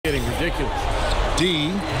ridiculous.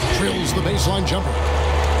 D drills the baseline jumper.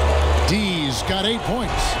 D's got 8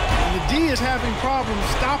 points. And the D is having problems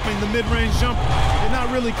stopping the mid-range jumper. They're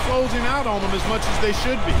not really closing out on them as much as they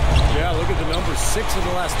should be. Yeah, look at the numbers. 6 of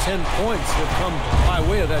the last 10 points have come by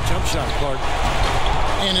way of that jump shot, Clark.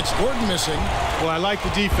 And it's Gordon missing. Well, I like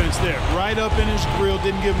the defense there. Right up in his grill,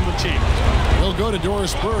 didn't give him a chance. We'll go to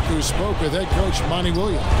Doris Burke, who spoke with head coach Monty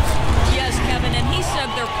Williams. Yes, Kevin, and he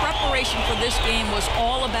said their preparation for this game was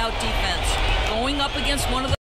all about defense. Going up against one of the